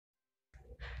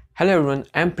Hello everyone,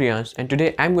 I'm Priyansh and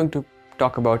today I'm going to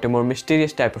talk about a more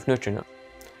mysterious type of neutrino,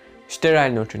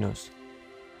 sterile neutrinos.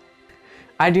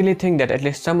 I really think that at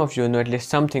least some of you know at least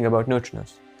something about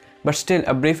neutrinos, but still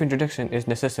a brief introduction is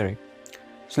necessary.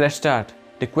 So let's start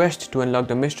the quest to unlock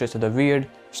the mysteries of the weird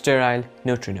sterile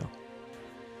neutrino.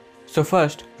 So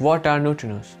first, what are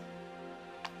neutrinos?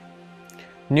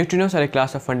 Neutrinos are a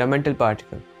class of fundamental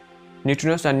particle.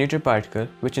 Neutrinos are neutral particles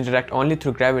which interact only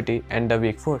through gravity and the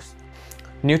weak force.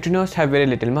 Neutrinos have very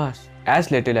little mass,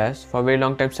 as little as for a very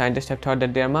long time scientists have thought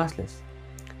that they are massless.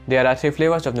 There are three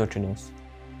flavors of neutrinos: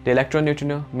 the electron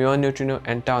neutrino, muon neutrino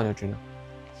and tau neutrino.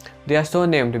 They are so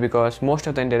named because most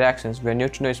of the interactions where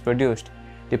neutrino is produced,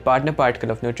 the partner particle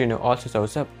of neutrino also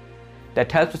shows up.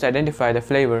 That helps us identify the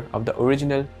flavor of the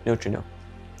original neutrino.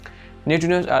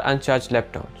 Neutrinos are uncharged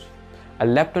leptons. A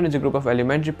lepton is a group of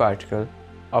elementary particles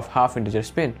of half-integer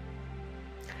spin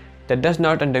that does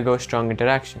not undergo strong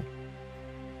interaction.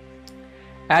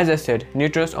 As I said,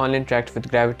 neutrinos only interact with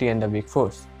gravity and the weak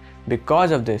force.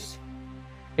 Because of this,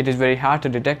 it is very hard to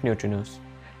detect neutrinos.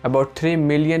 About 3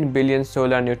 million billion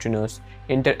solar neutrinos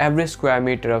enter every square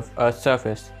meter of Earth's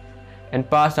surface and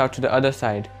pass out to the other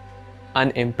side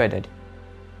unimpeded.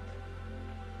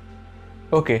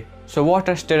 Okay, so what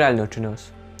are sterile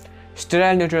neutrinos?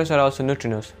 Sterile neutrinos are also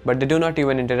neutrinos, but they do not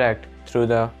even interact through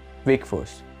the weak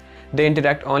force. They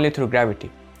interact only through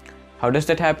gravity. How does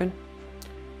that happen?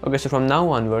 Okay, so from now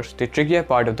onwards, the trickier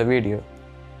part of the video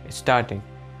is starting.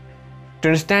 To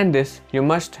understand this, you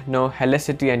must know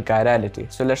helicity and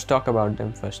chirality, so let's talk about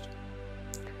them first.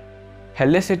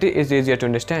 Helicity is easier to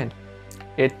understand.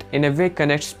 It in a way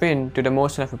connects spin to the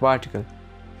motion of a particle.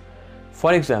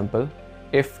 For example,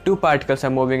 if two particles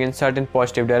are moving in certain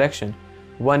positive direction,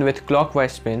 one with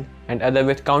clockwise spin and other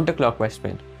with counterclockwise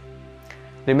spin.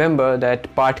 Remember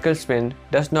that particle spin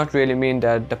does not really mean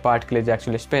that the particle is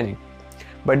actually spinning,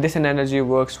 but this analogy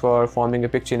works for forming a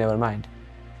picture in our mind.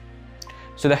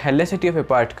 So the helicity of a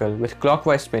particle with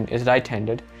clockwise spin is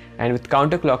right-handed, and with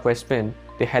counterclockwise spin,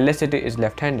 the helicity is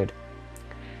left-handed.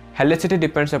 Helicity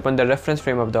depends upon the reference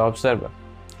frame of the observer.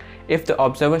 If the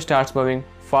observer starts moving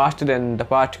faster than the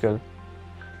particle,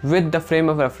 with the frame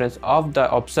of reference of the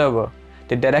observer,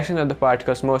 the direction of the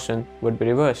particle's motion would be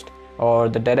reversed, or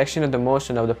the direction of the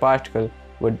motion of the particle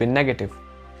would be negative.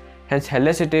 Hence,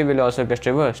 helicity will also get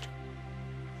reversed.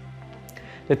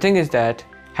 The thing is that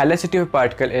helicity of a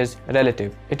particle is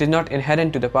relative. It is not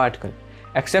inherent to the particle,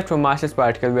 except for massless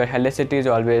particle where helicity is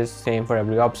always same for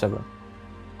every observer.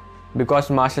 Because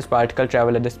massless particles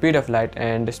travel at the speed of light,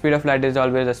 and the speed of light is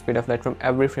always the speed of light from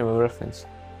every frame of reference.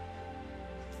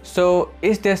 So,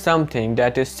 is there something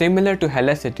that is similar to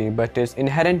helicity but is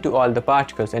inherent to all the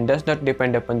particles and does not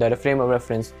depend upon the frame of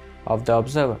reference of the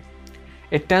observer?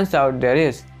 It turns out there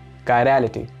is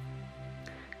chirality.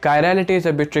 Chirality is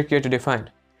a bit trickier to define.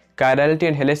 Chirality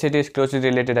and helicity is closely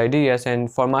related ideas,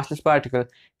 and for massless particle,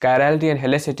 chirality and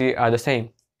helicity are the same.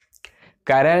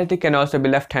 Chirality can also be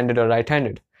left-handed or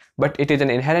right-handed, but it is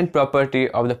an inherent property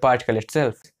of the particle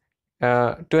itself.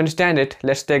 To understand it,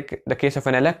 let's take the case of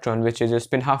an electron, which is a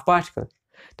spin-half particle.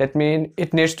 That means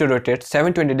it needs to rotate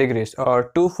 720 degrees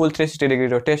or 2 full 360-degree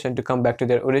rotation to come back to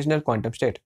their original quantum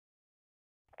state.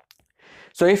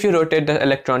 So if you rotate the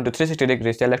electron to 360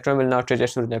 degrees, the electron will not reach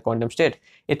its original quantum state.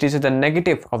 It reaches the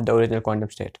negative of the original quantum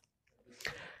state.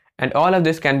 And all of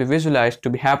this can be visualized to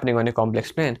be happening on a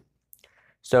complex plane.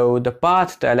 So the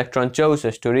path the electron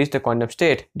chooses to reach the quantum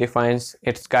state defines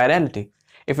its chirality.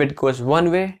 If it goes one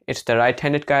way, it's the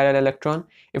right-handed chiral electron.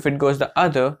 If it goes the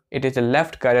other, it is the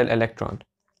left chiral electron.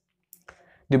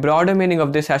 The broader meaning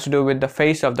of this has to do with the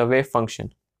phase of the wave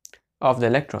function of the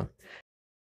electron.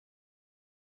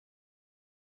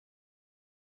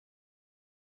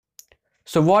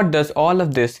 So what does all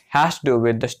of this has to do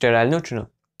with the sterile neutrino?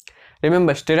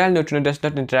 Remember, sterile neutrino does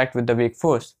not interact with the weak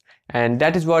force, and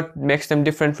that is what makes them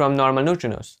different from normal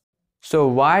neutrinos. So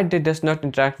why they does not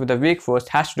interact with the weak force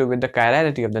has to do with the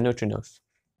chirality of the neutrinos.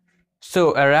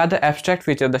 So a rather abstract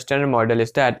feature of the standard model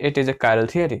is that it is a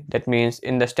chiral theory. That means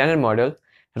in the standard model,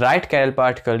 right chiral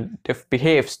particle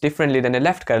behaves differently than the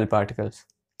left chiral particles.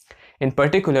 In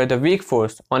particular, the weak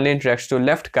force only interacts to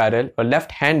left chiral or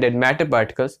left-handed matter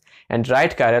particles and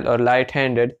right chiral or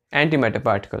right-handed antimatter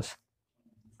particles.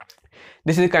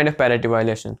 This is a kind of parity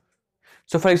violation.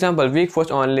 So for example, weak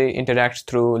force only interacts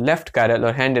through left chiral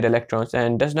or handed electrons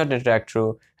and does not interact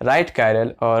through right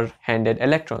chiral or handed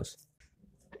electrons.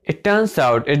 It turns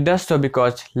out it does so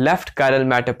because left chiral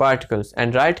matter particles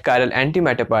and right chiral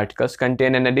antimatter particles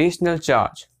contain an additional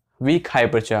charge, weak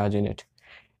hypercharge in it.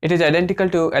 It is identical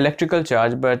to electrical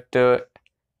charge, but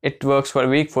it works for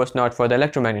weak force, not for the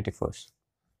electromagnetic force.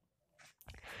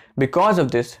 Because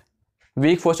of this,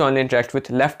 Weak force only interacts with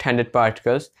left-handed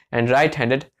particles and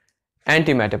right-handed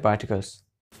antimatter particles.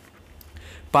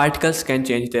 Particles can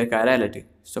change their chirality.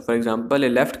 So for example, a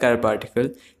left chiral particle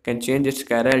can change its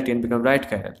chirality and become right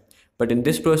chiral. But in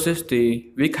this process,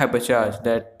 the weak hypercharge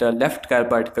that the left chiral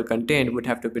particle contained would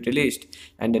have to be released,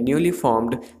 and the newly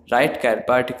formed right chiral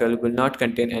particle will not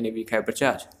contain any weak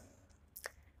hypercharge.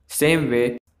 Same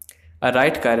way, a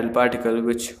right chiral particle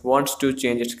which wants to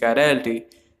change its chirality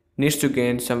needs to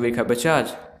gain some weak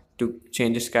hypercharge to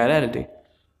change its chirality.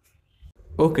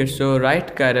 Okay, so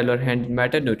right chiral or hand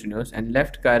matter neutrinos and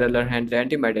left chiral or hand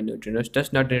antimatter neutrinos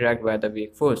does not interact via the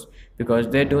weak force because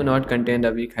they do not contain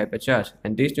the weak hypercharge,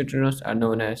 and these neutrinos are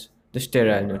known as the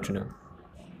sterile neutrino.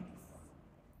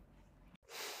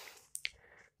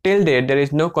 Till date, there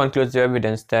is no conclusive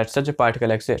evidence that such a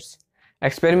particle exists.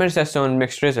 Experiments have shown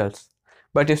mixed results,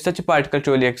 but if such a particle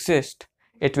truly exists,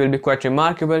 it will be quite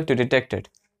remarkable to detect it.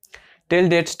 Till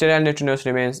date, sterile neutrinos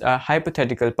remains a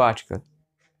hypothetical particle.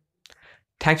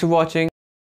 Thanks for watching.